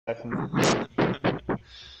You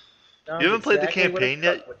haven't played the campaign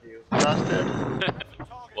yet, Nosted?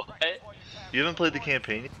 What? You haven't played the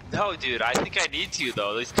campaign yet? No, dude, I think I need to,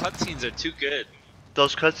 though. These cutscenes are too good.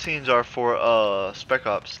 Those cutscenes are for Spec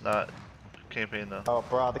Ops, not campaign though. Oh,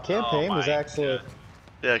 bro, the campaign was actually. God.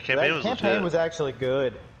 Yeah, campaign was legit. was actually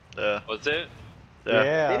good. Yeah. Was it?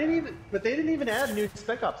 Yeah. They didn't even add new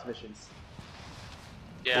Spec Ops missions.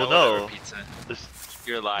 Yeah, Well, whatever, no. Pizza. It's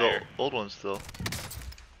You're a the liar. old one still.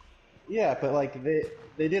 Yeah, but like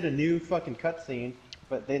they did a new fucking cutscene,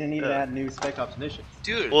 but they didn't even add new Spec Ops missions.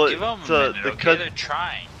 Dude, Well, give them a the minute, okay? They're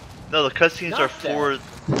trying. No, the cutscenes are for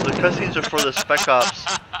the Spec Ops.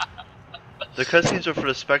 The cutscenes are for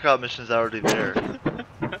the Spec Ops missions that are already there.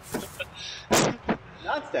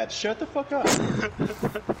 Not that. Shut the fuck up.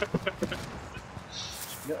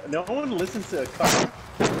 No one listens to a cut.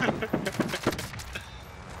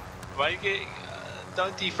 Why you get?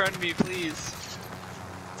 Don't defriend me, please.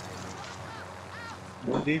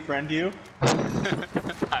 Will defriend you?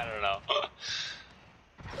 I don't know.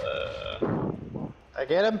 I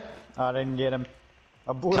get him? Oh, I didn't get him.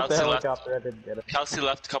 I blew up the helicopter, I didn't get him. Kelsey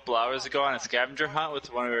left a couple hours ago on a scavenger hunt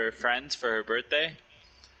with one of her friends for her birthday.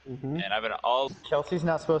 And I've been all... Kelsey's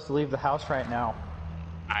not supposed to leave the house right now.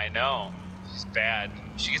 I know. She's bad.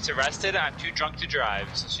 If she gets arrested, I'm too drunk to drive,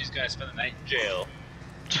 so she's gonna spend the night in jail.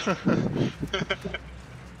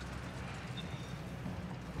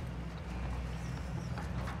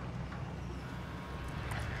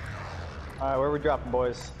 Alright, where are we dropping,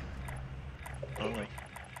 boys? Let's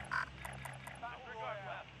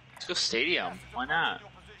go stadium. Why not?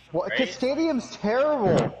 What? Right? Cause stadium's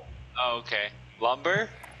terrible. Oh, okay. Lumber?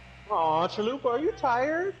 Aw, Chalupa, are you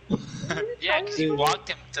tired? Yeah, because you walked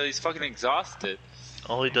him until he's fucking exhausted.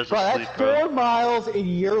 All he does is Bro, sleep, that's bro. 4 miles in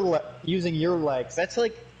using your legs. That's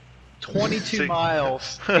like 22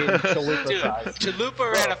 miles in Chalupa Dude, size.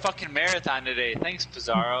 Chalupa ran a fucking marathon today. Thanks,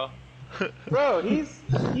 Pizarro. Bro,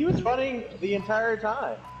 he was running the entire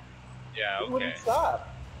time. Yeah, He okay. wouldn't stop.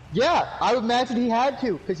 Yeah, I would imagine he had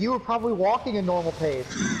to, because you were probably walking a normal pace.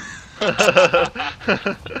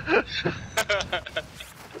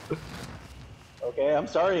 Okay, I'm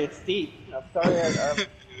sorry it's steep. I'm sorry.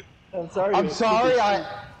 I'm sorry. I'm sorry,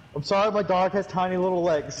 I'm sorry my dog has tiny little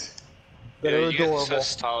legs. That are Dude, you guys adorable. are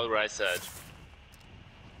just followed what I said.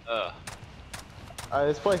 Ugh.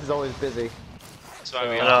 This place is always busy. That's why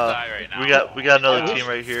we all die right now. We got another team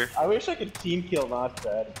right here. I wish I could team kill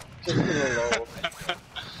Notchbad. Just for the low.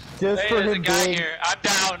 Just Hey, for there's a him guy being... here. I'm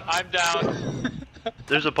down. I'm down.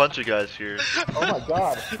 There's a bunch of guys here. Oh my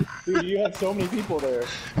god. Dude, you have so many people there.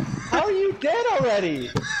 How are you dead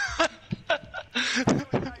already?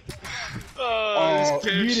 Oh,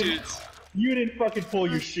 these you parachutes. You didn't fucking pull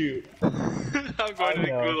your chute. I'm going to the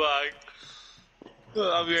gulag.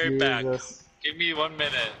 I'll be right back. Jesus. Give me 1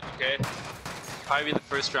 minute, okay? Probably be the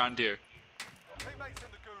first round here. Teammates in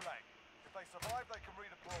the gulag. If they survive, they can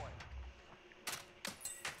redeploy.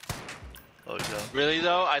 Oh yeah. Really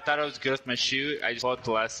though, I thought I was good with my shoot. I just pulled at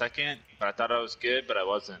the last second, but I thought I was good, but I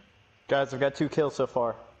wasn't. Guys, I've got 2 kills so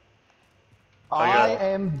far. I got I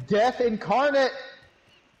am death incarnate!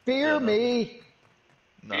 Fear me!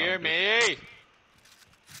 No. Hear me!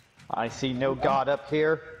 I see no god up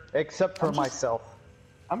here, except for myself.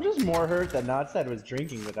 I'm just more hurt that Notchbad was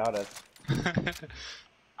drinking without us. I have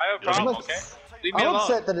a problem, okay? Leave me I'm alone.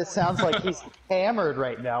 upset that it sounds like he's hammered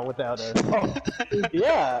right now without us.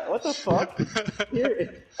 Yeah, what the fuck? Like, You're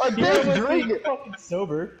there's being drinking. fucking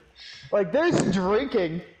sober. Like, there's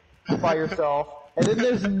drinking by yourself, and then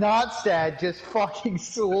there's Notstad just fucking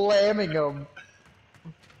slamming him.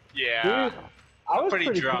 Yeah. Dude, I was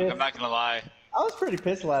Pretty drunk, pissed. I'm not gonna lie. I was pretty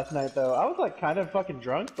pissed last night though. I was like kind of fucking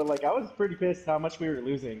drunk, but like I was pretty pissed how much we were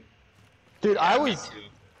losing. Dude, Me too.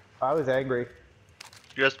 I was angry.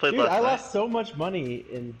 You guys played Dude, last I night? lost so much money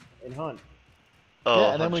in Hunt. Oh,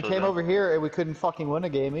 Yeah, and then we Huncho came then. over here and we couldn't fucking win a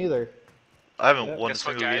game either. I haven't won a Guess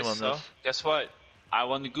what, single game guys? on So, this. guess what? I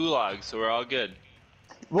won the gulag, so we're all good.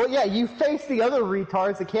 Well, yeah, you face the other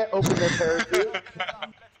retards that can't open their parachute. Let's get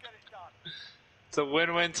it done. It's a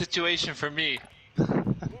win-win situation for me.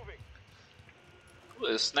 Moving. Ooh,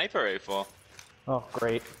 a sniper rifle. Oh,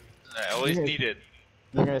 great. I always Yeah. needed.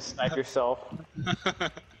 You're gonna snipe yourself.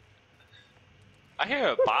 I hear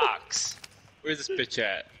a box. Where's this bitch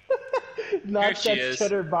at? Not she that is.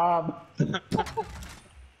 cheddar bomb.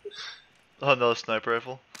 Oh no, sniper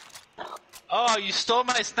rifle. Oh, you stole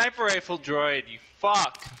my sniper rifle, droid. You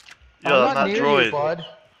fuck. Yeah, I'm not near droid. you, bud.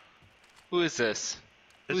 Who is this?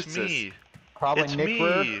 It's Who's me. Probably It's Nick me.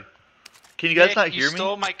 Rear. Can you guys Nick, not you hear me?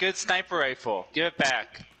 stole my good sniper rifle. Give it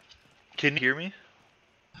back. Can you hear me?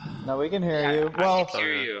 No, we can hear Yeah, you. I Well, can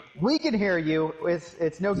hear you. we can hear you.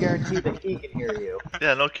 It's no guarantee that he can hear you.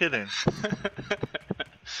 Yeah, no kidding.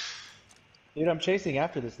 Dude, I'm chasing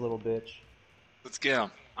after this little bitch. Let's get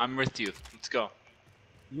him. I'm with you. Let's go.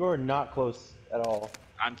 You are not close at all.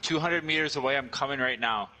 I'm 200 meters away. I'm coming right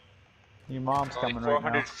now. Your mom's It's only coming right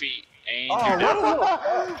 400 now. feet. And Oh, you're what dead. a little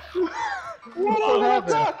fuck! What a little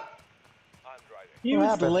happened? fuck! He What was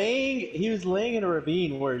happened? laying in a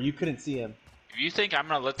ravine where you couldn't see him. If you think I'm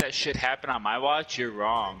gonna let that shit happen on my watch, you're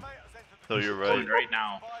wrong. No, you're Going right. right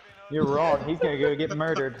now. You're wrong. He's gonna go get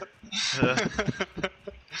murdered. Yeah.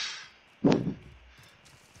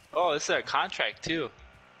 Oh, this is a contract too.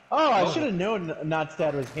 Oh, I should have known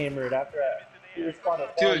Notstad was hammered after he responded.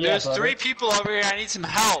 Dude, Hell yeah, there's brother. 3 people over here. I need some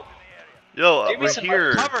help. Yo, Give me we're some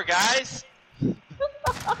here. cover, guys.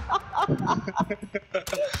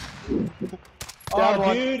 Oh, Down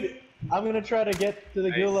one. dude, I'm gonna try to get to the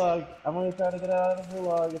Nice. gulag. I'm gonna try to get out of the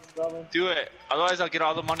gulag. It's coming. Do it. Otherwise, I'll get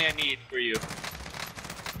all the money I need for you.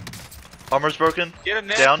 Armor's broken. Get him,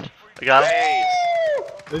 Nick. Downed. I got him.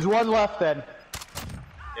 Nice. There's one left then.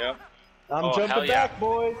 Yep. I'm Oh, hell jumping yeah. back,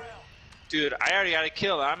 boys. Dude, I already got a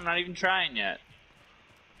kill. I'm not even trying yet.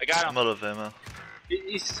 I got I'm him. out of ammo.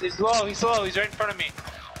 He's low. He's low. He's right in front of me.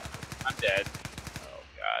 I'm dead. Oh,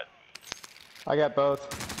 God. I got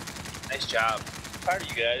both. Nice job. Proud of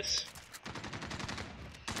you guys.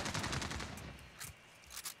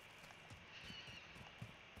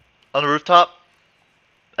 On the rooftop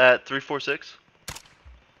at 346.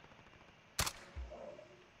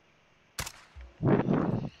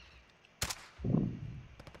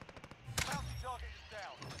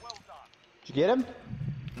 Did you get him?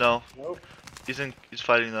 No, Nope. he's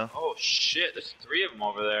fighting though. Oh, shit. There's 3 of them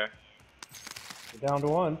over there. We're down to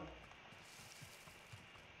one.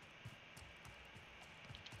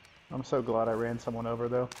 I'm so glad I ran someone over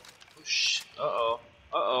though. Oh, uh-oh.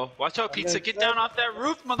 Uh-oh. Watch out, Pizza. getting Get down off that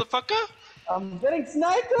roof, motherfucker. I'm getting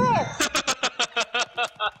sniped at!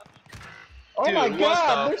 Oh Dude, my what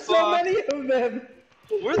god, the there's so fuck? many of them!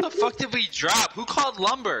 Where the fuck did we drop? Who called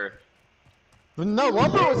lumber? No,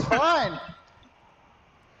 lumber was fine.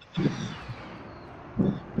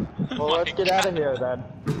 Well, my let's get out of here then.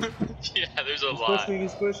 Yeah, there's a He's lot. pushing,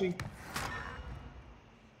 he's pushing.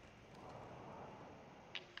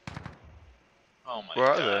 Oh my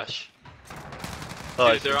Where are they? gosh. Oh,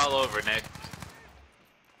 I Dude, they're see. all over, Nick.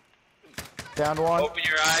 Down one. Open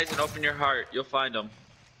your eyes and open your heart. You'll find them.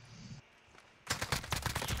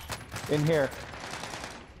 In here.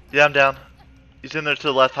 Yeah, I'm down. He's in there to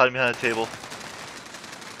the left, hiding behind a table.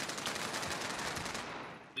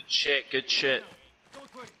 Good shit, good shit.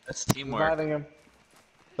 That's teamwork. Reviving him.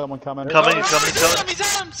 Someone coming. Coming, Oh, he's coming, he's he's at coming. him, he's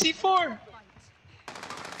at him! C4!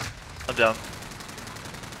 I'm down.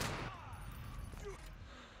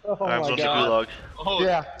 Oh Alright, I'm my going to god. gulag. Oh,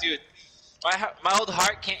 Yeah. dude. My old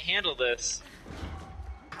heart can't handle this.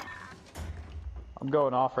 I'm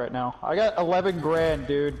going off right now. I got 11 grand,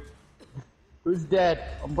 dude. Who's dead?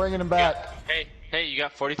 I'm bringing him back. Hey, you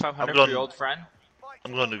got 4,500 I'm for going- your old friend?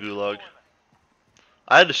 I'm going to gulag.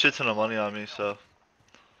 I had a shit ton of money on me, so.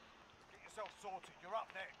 Get yourself sorted. You're up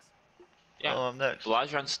next. Yeah. Oh, I'm next.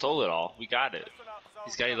 Belajon stole it all. We got it. Listen up,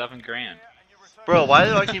 He's got soldier, 11 grand. and you return Bro, why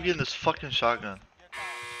do I keep getting this fucking shotgun?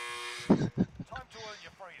 You're done. Time to earn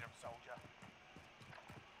your freedom, soldier.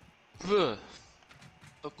 Ugh.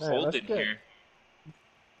 So Hey, cold let's in get- here.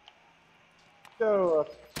 So,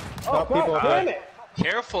 Stop people god up damn there. it!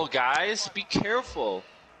 Careful, guys. Be careful.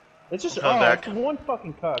 It's just, Come back. it's one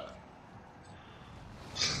fucking cuck.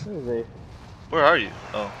 Where is he? Where are you?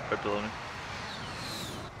 Oh, right below me.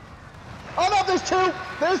 Oh no, there's two!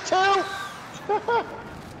 There's two!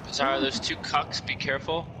 Sorry, there's 2 cucks. Be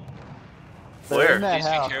careful. They're Where? in that Please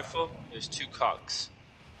be house. careful. There's 2 cucks.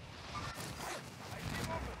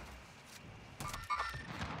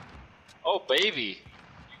 Oh, baby.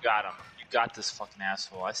 You got him. You got this fucking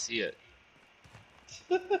asshole. I see it.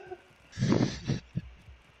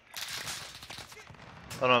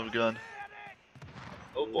 I don't have a gun.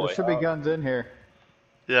 Oh boy. There should be guns in here.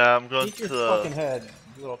 Yeah, I'm going Eat to your fucking the. head,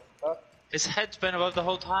 you little cuck. His head's been above the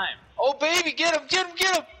whole time. Oh, baby, get him, get him,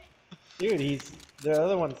 get him! Dude, the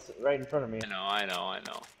other one's right in front of me. I know.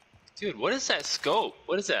 Dude, what is that scope?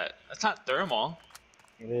 What is that? That's not thermal.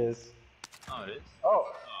 It is. Oh, it is? Oh,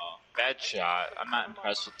 Oh, bad shot. I'm not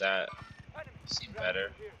impressed with that. Seen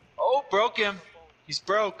better. Oh, broke him. He's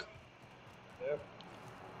broke.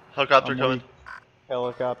 Helicopter I'm coming. weak.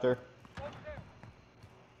 Helicopter.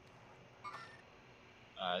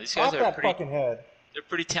 These guys off are that pretty. fucking head. They're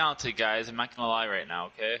pretty talented guys. I'm not gonna lie right now.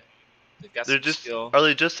 Okay. They've got They're some just. skill. Are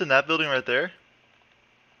they just in that building right there?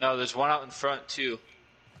 No, there's one out in front too.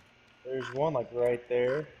 There's one like right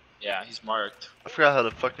there. Yeah, he's marked. I forgot how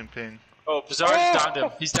to fucking ping. Oh, Bizarre just downed him.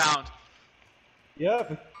 He's down.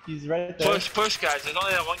 Yep, he's right there. Push, guys. There's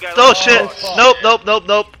only that one guy Oh left. shit! fuck. Nope, nope, nope,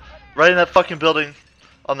 nope. Right in that fucking building.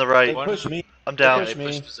 On the right. They push me. I'm down. Push me.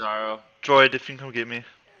 Push Bizarro. Droid, if you can come get me.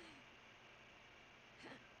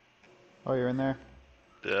 Oh, you're in there.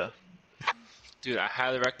 Yeah. Dude, I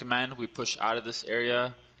highly recommend we push out of this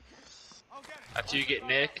area. After you get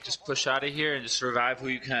Nick, just push out of here and just revive who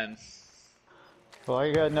you can. Well,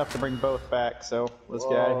 I got enough to bring both back, so let's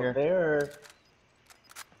get out of here. They're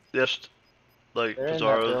Just like in that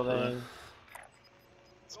Bizarro. building.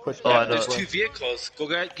 Let's push Oh, I back. know. There's 2 vehicles. Go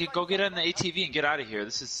get on the ATV and get out of here.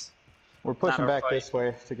 This is We're pushing not our back fight. this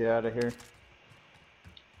way to get out of here.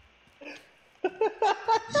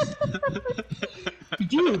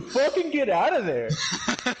 Dude, fucking get out of there,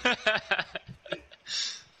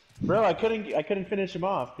 bro! I couldn't finish him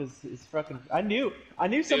off because it's fucking. I knew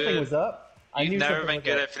something Dude, was up. I knew You've never something been was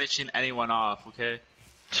good up. at finishing anyone off, okay?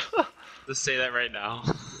 Let's say that right now.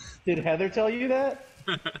 Did Heather tell you that?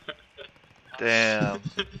 Damn.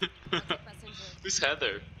 Who's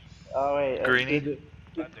Heather? Oh wait, Greeny? Did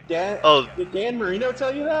Dan, Oh. did Dan Marino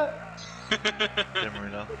tell you that? Damn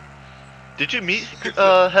Marino. Did you meet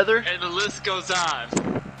Heather? And the list goes on.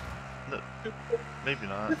 No, maybe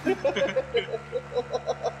not.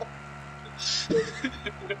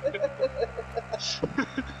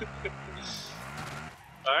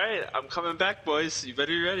 Alright, I'm coming back, boys. You better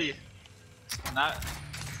be ready.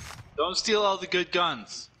 Don't steal all the good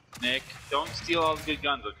guns, Nick. Don't steal all the good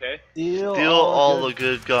guns, okay? Steal all the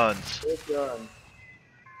good guns. good guns.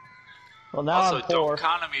 Well, now Also, I'm poor. don't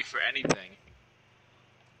count on me for anything.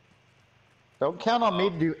 Don't count on me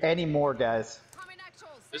to do any more, guys.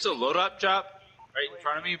 There's a loadout drop right in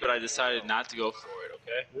front of me, but I decided not to go for it,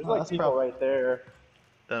 okay? There's Oh, like that's people right there.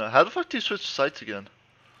 How the fuck do you switch sites again?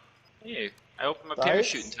 Hey, I opened my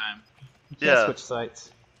Sights? parachuting time. You can't Yeah. switch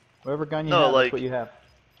sights. Whatever gun you No, have, like- that's what you have.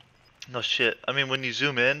 No shit. I mean, when you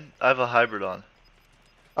zoom in, I have a hybrid on.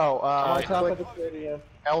 Oh, On top click of the stadium.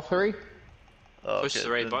 L3? Oh, Push okay,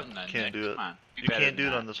 the right then button then, Can't Nick. do it. Come on. Be You better can't do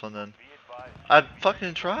than it that. on this one then. I'm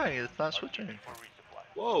fucking trying. It's not switching.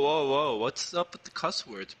 Whoa. What's up with the cuss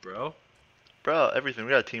words, bro? Bro, everything. We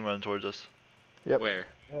got a team running towards us. Yep. Where?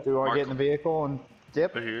 Do you want to get in the vehicle and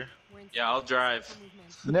dip? Right here. Yeah, I'll drive.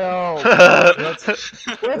 No. Let's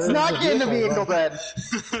Let's not get in the vehicle then.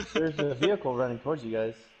 There's a vehicle running towards you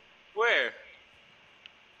guys. Where?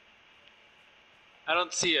 I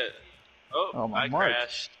don't see it. Oh, my I mark.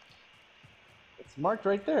 crashed. It's marked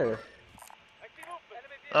right there.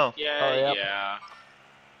 Oh, Yeah, Oh, yep. yeah.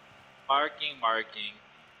 Marking.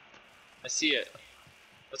 I see it.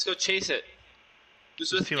 Let's go chase it.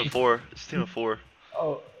 Who's it's a with team me? of 4. It's a team of 4.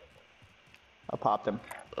 Oh, I popped him.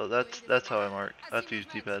 Oh, that's how I mark. I have to use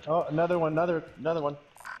D-pad. oh, another one. Enemy UAV overhead.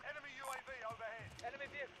 Enemy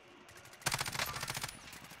vehicle.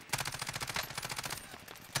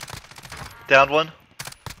 Down one.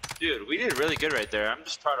 Dude, we did really good right there. I'm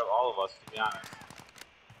just proud of all of us, to be honest.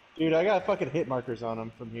 dude, I got fucking hit markers on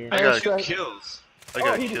him from here. I I got got a- 2 kills. I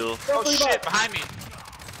got he a kill. Oh shit, behind me.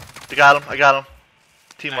 I got him.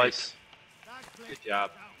 Team wipes. Nice. Good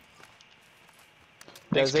job.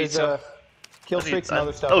 Thanks, There's pizza. kill streaks and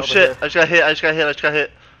other stuff Oh over shit! here. I just got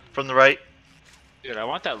hit. From the right. Dude, I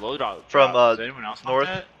want that loadout. From, drop. Does anyone else north.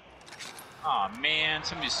 want that? Aw, man,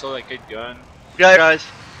 somebody stole that good gun. Yeah, guys.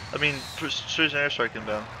 I mean, precision airstrike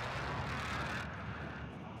inbound.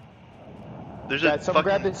 There's a Guys, someone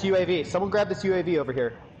grab fucking. this UAV. Someone grab this UAV over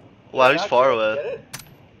here. Wow, he's far Get away. it?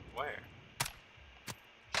 Where?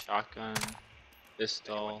 Shotgun.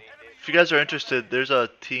 Pistol. If you guys are interested, there's a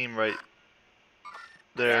team right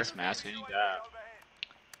there. Gas mask, I need that.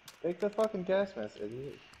 Take the fucking gas mask,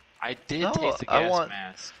 idiot. I did No, take the I gas want-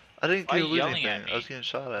 mask. I didn't Why are kill you yelling anything. at me? I was getting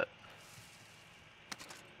shot at.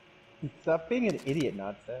 Stop being an idiot,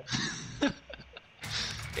 Notstead.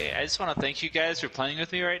 Okay, I just want to thank you guys for playing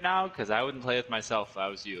with me right now, because I wouldn't play with myself if I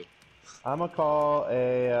was you. I'm gonna call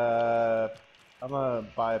a. I'm gonna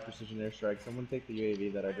buy a precision airstrike. Someone take the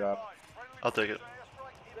UAV that I dropped. I'll take it.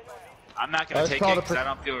 I'm not going Let's to take call it the because I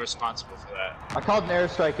don't feel responsible for that. I called an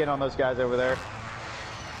airstrike in on those guys over there.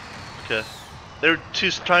 Okay. They were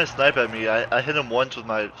trying to snipe at me. I hit him once with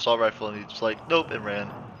my assault rifle and he just like, nope, and ran.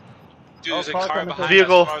 Dude, Oh, there's a fuck, car I'm behind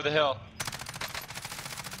vehicle. us from over the hill.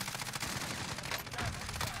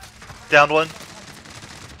 Down one.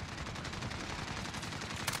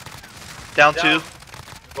 Down Down. two.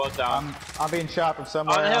 Both down. I'm being shot from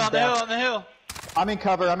somewhere. On the and hill, I'm on the down. hill, on the hill. I'm in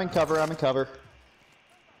cover.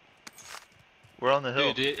 We're on the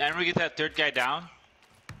hill. Dude, didn't we get that third guy down?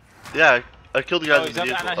 Yeah, I killed the guy Oh, in he's the up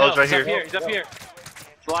vehicle. on the Oh, hill. it's right He's here. He's up here.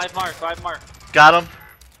 Live mark, live mark. Got him.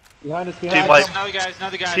 Behind us, Team behind wipe. us. Another guy,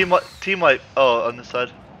 another guy. Team wipe. Oh, on this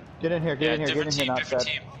side. Get in here, get Yeah, in here, get different in here, team, not different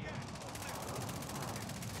sad. team.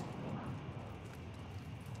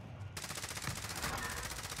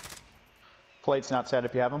 Plates not sad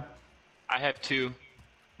if you have them. I have 2.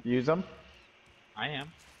 Use them. I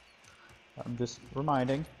am. I'm just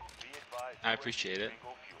reminding. I appreciate it.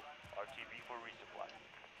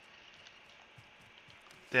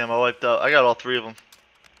 Damn, I wiped out. I got all 3 of them.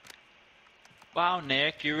 Wow,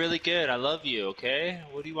 Nick, you're really good. I love you, okay?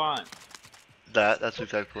 What do you want? That's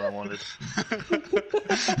exactly what I wanted.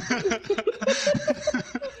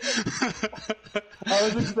 I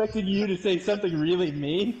was expecting you to say something really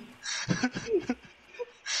mean.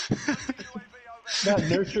 Not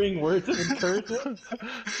nurturing words of encouragement.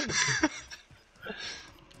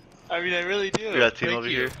 I mean, I really do. We got a team Thank over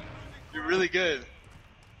you. here. You're really good.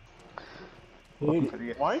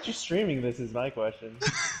 Dude, why aren't you streaming this is my question.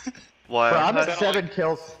 Why? Bro, I'm aren't at I? 7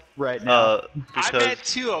 kills right now. I'm Because at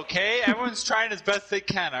 2, okay? Everyone's trying as best they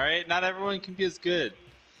can, alright? Not everyone can be as good.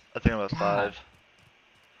 I think I'm at 5.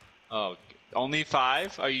 Oh, only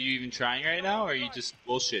 5? Are you even trying right now, or are you just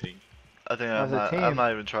bullshitting? I think As a I'm team.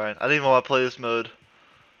 not even trying. I didn't even want to play this mode.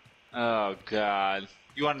 Oh god.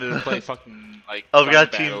 You wanted to play fucking, like, Oh, we got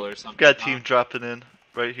a gun team. battle or We something. got a huh? team dropping in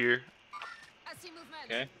right here.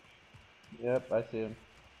 Okay. Yep, I see him.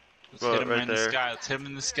 Let's Bro, hit him right in the there. sky. Let's hit him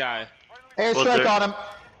in the sky. Airstrike they're- on him.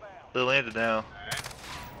 They landed now.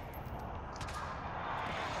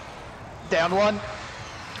 Down one.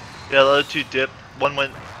 Yeah, the other 2 dipped. One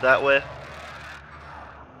went that way.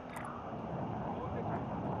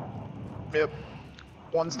 Yep.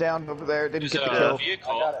 One's down over there. Didn't There's get the a kill.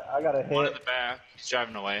 vehicle. I got a One in hit. the back. He's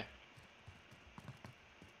driving away.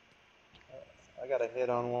 I got a hit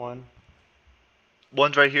on one.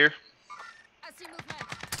 One's right here.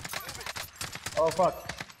 Oh fuck.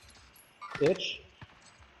 Bitch.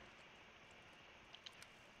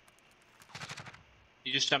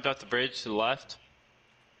 He just jumped off the bridge to the left.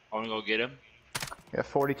 I want to go get him. Yeah,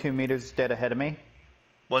 42 meters dead ahead of me.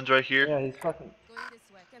 One's right here. Yeah, he's fucking.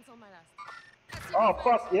 Oh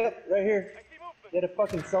fuck, yep, right here. He had a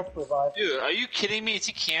fucking self-revive. Dude, are you kidding me? Is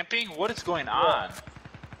he camping? What is going on?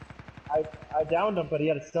 I downed him, but he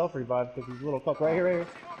had a self-revive because he's a little fuck. Right here, right here.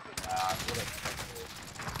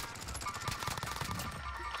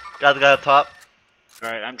 Got the guy up top.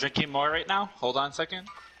 Alright, I'm drinking more right now. Hold on a second.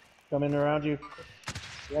 Coming around you.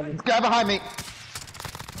 Behind you. Guy behind me.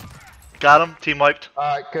 Got him. Team wiped.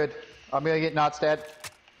 Alright, good. I'm gonna get not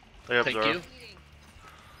stat. They got Thank zero. you.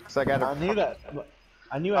 Cause I got I knew that.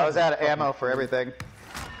 I knew I was out of fucking- ammo for everything.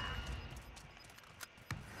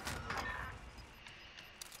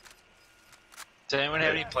 Does anyone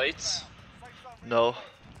have any plates? No.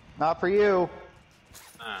 Not for you.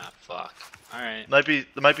 Ah, fuck. Alright. There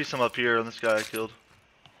might be some up here on this guy I killed.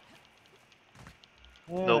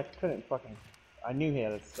 Yeah, Nope. I couldn't fucking. I knew he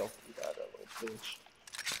had a self-revive, that little bitch.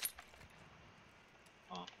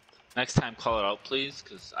 Oh. Next time, call it out, please,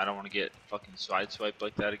 because I don't want to get fucking swiped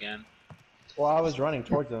like that again. Well, I was running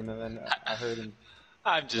towards him, and then I heard him.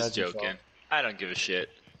 I'm just That's yourself. joking. I don't give a shit.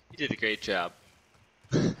 You did a great job.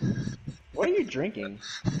 What are you drinking?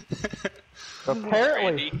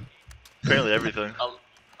 Apparently. Brandy, Apparently everything.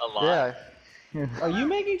 a lot. Yeah. Are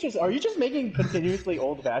you just making continuously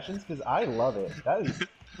old fashions? Because I love it.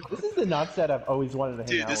 This is the nuts that I've always wanted to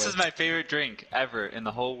hang Dude, out this with. is my favorite drink ever in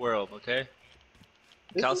the whole world, okay?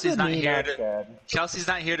 This Kelsey's is the not new here to- Notstad. Kelsey's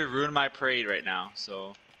not here to ruin my parade right now,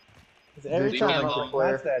 so... 'Cause every Leave me time I'm alone.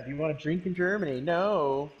 like, Notstad, do you want to drink in Germany?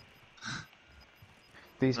 No.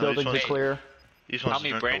 These No, you buildings are just- clear. He just Tell wants to me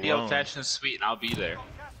drink brandy alone. old fashioned sweet and I'll be there.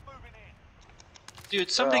 Dude,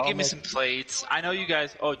 somebody I'll give me make- some plates. I know you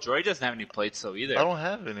guys... Oh, Joy doesn't have any plates though either. I don't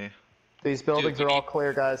have any. These buildings we are all need-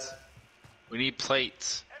 clear, guys. We need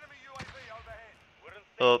plates.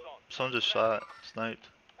 Oh, someone just shot. Sniped.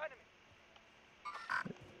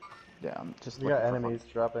 Yeah, I'm just We got looking for enemies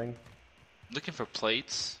dropping. Looking for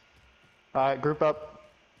plates. fun. Alright, group up.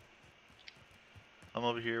 I'm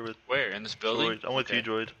over here with Where? In this building? Droid. I'm with you, Okay.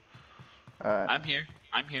 Droid. Alright, I'm here.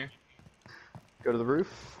 I'm here. go to the roof.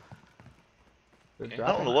 They're Okay. I don't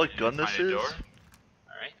dropping. know what gun Find this a is. door.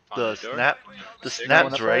 Alright, The found a door. snap, the Six. snap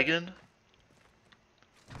Going up dragon.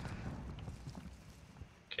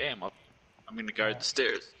 Okay, I'm up. I'm gonna guard the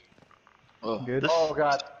stairs. Oh, Good. This- Oh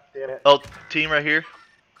god, damn it. Oh, team right here.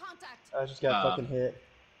 I just got fucking hit.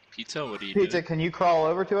 Pizza, what do you Pizza, do? can you crawl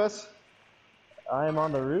over to us? I am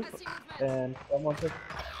on the roof, and someone took.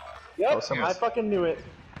 Yep, Oh, someone's- I fucking knew it.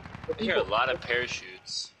 I hear a lot of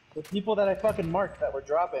parachutes. The people that I fucking marked that were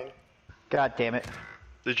dropping. God damn it.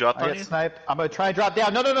 They dropped I on got you. sniped. I'm gonna try and drop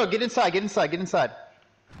down. No, no, no, get inside, get inside, get inside.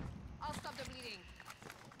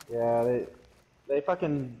 Yeah, they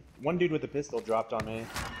fucking one dude with a pistol dropped on me.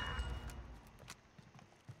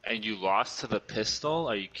 And you lost to the pistol?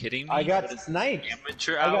 Are you kidding me? I got What is sniped.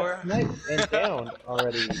 amateur I hour? got sniped and downed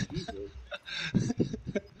already. Jesus.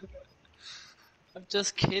 I'm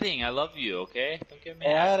just kidding. I love you, okay? Don't get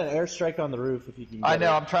Hey, I had mad. an airstrike on the roof. If you can. Get I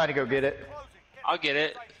know. It. I'm trying to go get it. I'll get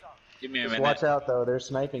it. Give me a Just minute. watch out though. They're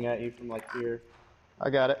sniping at you from like here. I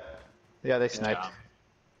got it. Yeah, they sniped. Yeah.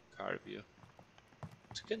 Proud of you.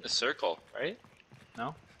 Let's get in the circle, right?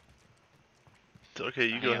 No? Okay,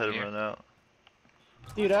 you I go am ahead and here. run out.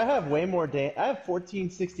 Dude, I have way more I have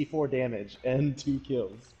 1464 damage and 2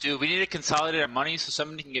 kills. Dude, we need to consolidate our money so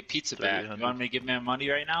somebody can get pizza back. You 300. want me to give me my money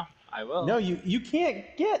right now? I will. No, you can't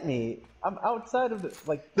get me. I'm outside of the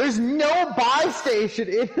like. There's no buy station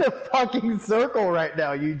in the fucking circle right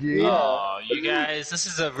now, Eugene. Oh, you guys, this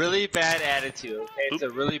is a really bad attitude, okay? It's a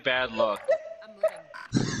really bad look.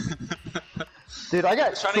 Dude, I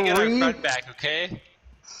got Trying to get our friend back, okay?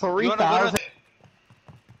 3,000.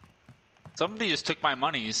 Somebody just took my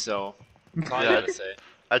money, so that's all Yeah. I gotta say.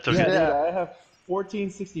 I took Yeah, it. dude, Yeah. I have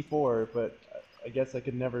 1464, but I guess I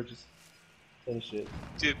could never just finish it.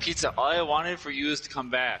 Dude, pizza, all I wanted for you is to come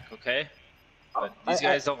back, okay? But these I-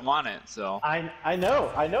 guys don't want it, so. I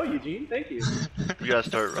know, Eugene. Thank you. We gotta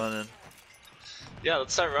start running. Yeah,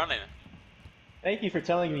 let's start running. Thank you for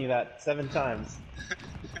telling me that 7 times.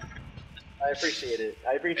 I appreciate it.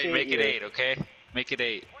 I appreciate Hey, make you. it 8, okay? Make it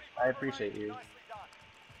 8. I appreciate you.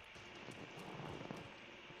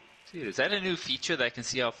 Dude, is that a new feature that I can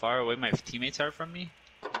see how far away my teammates are from me?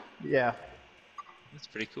 Yeah. That's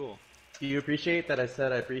pretty cool. Do you appreciate that I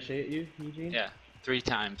said I appreciate you, Eugene? Yeah, 3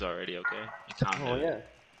 times already, okay? You counted Oh it. yeah.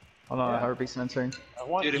 Hold on, Yeah. heartbeat censoring. I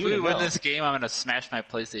want Dude, if you we to win know. this game, I'm gonna smash my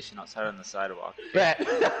PlayStation outside on the sidewalk. Bet.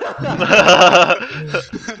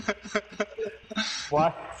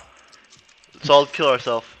 Why? Let's all kill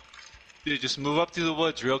ourselves. Dude, just move up through the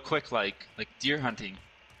woods real quick, like deer hunting.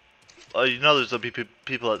 Oh, you know there's gonna be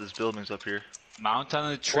people at these buildings up here. Mount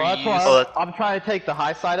on the trees. Well, that's why Oh, that- I'm trying to take the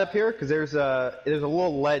high side up here because there's a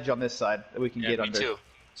little ledge on this side that we can Yeah, get me under. too.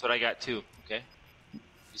 That's what I got too. Okay.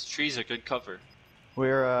 These trees are good cover.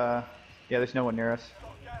 We're yeah, there's no one near us.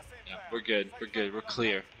 Yeah, we're good. We're good. We're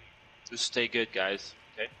clear. Just stay good, guys.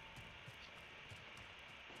 Okay.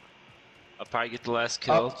 I'll probably get the last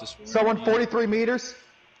kill. Up. Just Someone 43 meters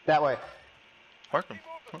that way. Mark them.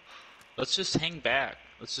 Let's just hang back.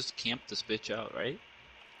 Let's just camp this bitch out, right?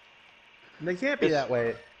 They can't be that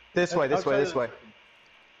way. This way, this way, Outside this of- way.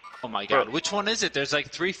 Oh my god, which one is it? There's like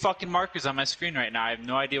 3 fucking markers on my screen right now. I have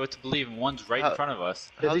no idea what to believe, and one's right in front of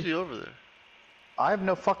us. How's he over there? I have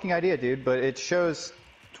no fucking idea, dude, but it shows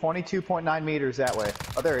 22.9 meters that way.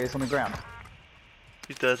 Oh, there he is on the ground.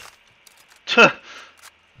 He's dead. I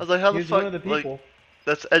was like, how the He's fuck? one of the people. Like,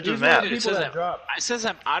 that's edge of He's the one of map. the Dude, people that drop. It says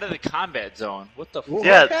I'm out of the combat zone. What the Well, fuck?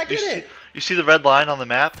 Yeah, back you in see, it. you see the red line on the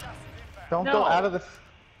map? Don't No. go out of the.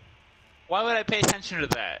 Why would I pay attention to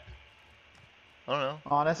that? I don't know.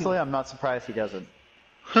 Honestly, I'm not surprised he doesn't.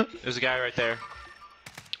 There's a guy right there.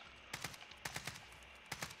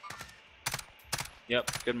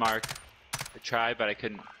 Yep, good mark. I tried, but I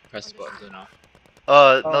couldn't press the buttons enough.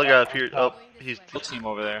 Another guy up here. Oh, he's. Full team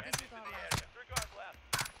over there.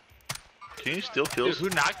 Can you steal Dude, kills? who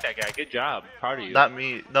knocked that guy? Good job. Proud of you. Not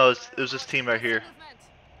me. No, it was this team right here.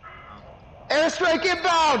 Airstrike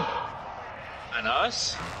inbound! And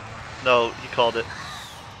us? No, he called it.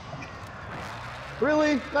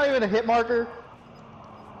 Really? Not even a hit marker?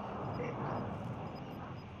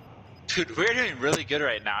 Dude, we're doing really good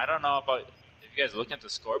right now. I don't know about if you guys are looking at the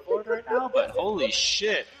scoreboard right now, but holy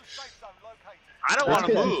shit. I don't want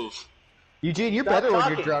to good. move. Eugene, you're Stop better when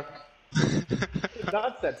talking. you're drunk.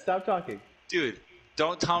 Nonsense. Stop talking. Dude,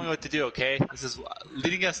 don't tell me what to do, okay? This is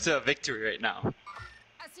leading us to a victory right now.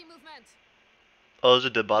 I see movement. Oh, those are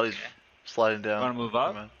dead bodies sliding down. Wanna move up?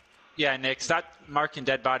 Never mind. Yeah, Nick, stop marking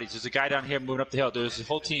dead bodies. There's a guy down here moving up the hill. There's a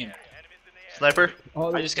whole team. Sniper?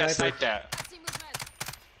 Oh, I just got sniper. sniped at. I see movement.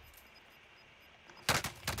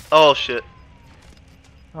 Oh shit.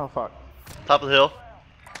 Oh, fuck. Top of the hill.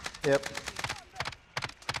 Yep.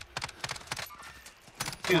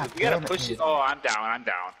 Dude, God we gotta damn it, push man. it. Oh, I'm down.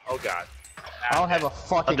 Oh god. I don't have a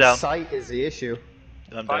fucking down. sight is the issue.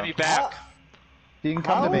 I'm Find down. me back. You can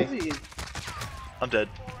come How to is me. he? I'm dead.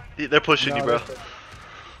 They're pushing you, No, bro. that's it.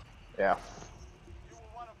 Yeah. You were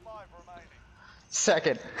one of 5 remaining.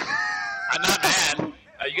 Second. I'm not mad.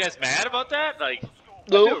 Are you guys mad about that? Like,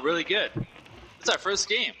 No. I feel really good. It's our first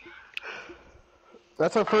game.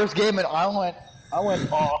 That's our first game, and I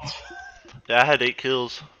went off. Yeah, I had 8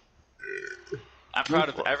 kills. I'm proud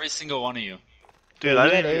of every single one of you. Dude, You I had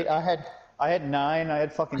didn't 8. even, I I had 9. I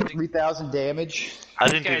had fucking 3,000 damage. I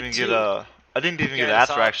didn't Okay, even two. get a. I didn't even Yeah, get an that's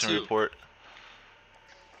after all action 2. report.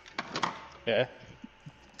 Yeah.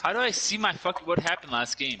 How do I see my fucking what happened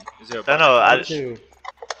last game? Is there a I button? know. L2.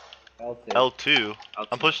 L2. L2. L2.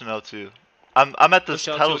 I'm pushing L2. I'm at this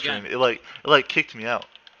Push L2 title again. screen. It like kicked me out.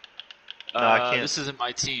 No, I can't. This isn't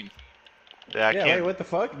my team. Yeah, I Yeah, can't. wait, what the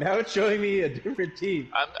fuck? Now it's showing me a different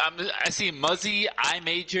team. I see Muzzy, I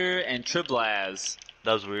Major, and Triblaz.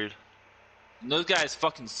 That was weird. And those guys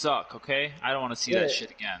fucking suck. Okay, I don't want to see that Yeah.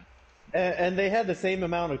 shit again. And they had the same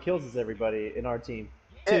amount of kills as everybody in our team.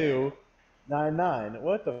 2, 9, 9.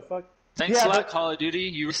 What the fuck? Thanks Yeah, a lot, but- Call of Duty.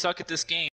 You suck at this game.